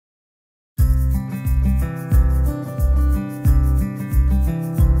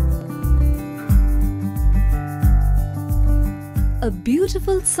A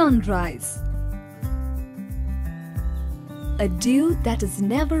beautiful sunrise. A dew that is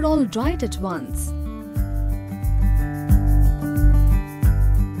never all right at once.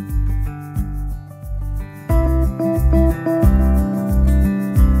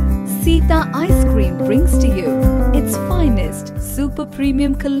 Sita Ice Cream brings to you its finest super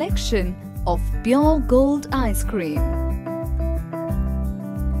premium collection of pure gold ice cream.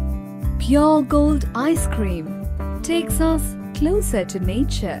 Pure gold ice cream takes us closer to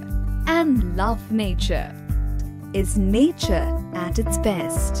nature and love nature. Is nature at its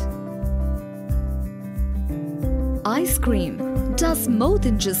best. Ice cream does more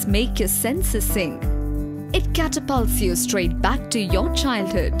than just make your senses sing. It catapults you straight back to your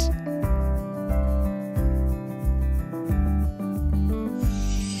childhood.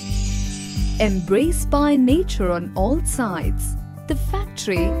 Embraced by nature on all sides, the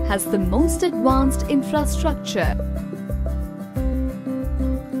factory has the most advanced infrastructure.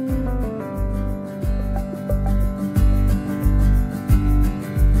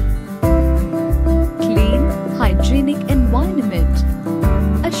 Clean, hygienic environment,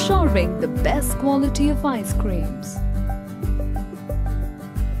 assuring the best quality of ice creams.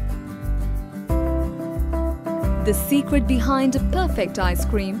 The secret behind a perfect ice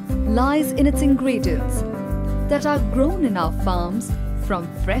cream lies in its ingredients that are grown in our farms, from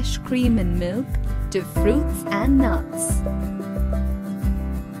fresh cream and milk to fruits and nuts.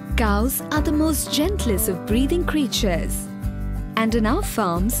 Cows are the most gentlest of breathing creatures, and in our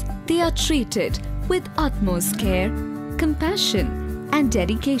farms they are treated with utmost care, compassion and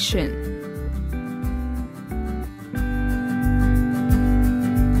dedication.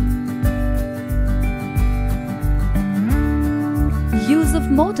 Use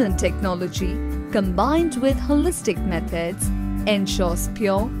of modern technology combined with holistic methods ensures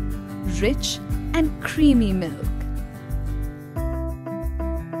pure, rich and creamy milk.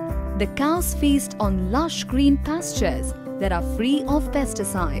 The cows feast on lush green pastures that are free of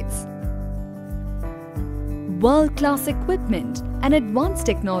pesticides. World-class equipment and advanced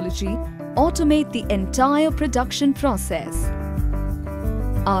technology automate the entire production process.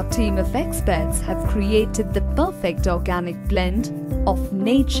 Our team of experts have created the perfect organic blend of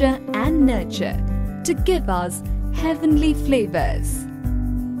nature and nurture to give us heavenly flavors.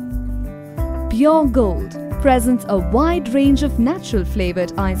 Pure Gold presents a wide range of natural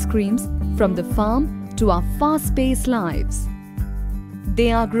flavored ice creams from the farm to our fast-paced lives.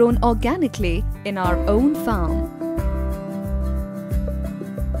 They are grown organically in our own farm.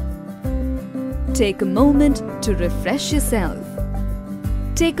 Take a moment to refresh yourself.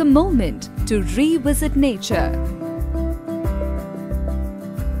 Take a moment to revisit nature.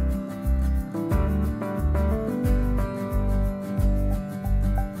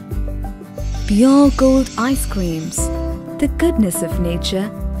 Pure Gold ice creams, the goodness of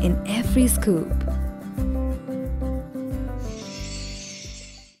nature in every scoop.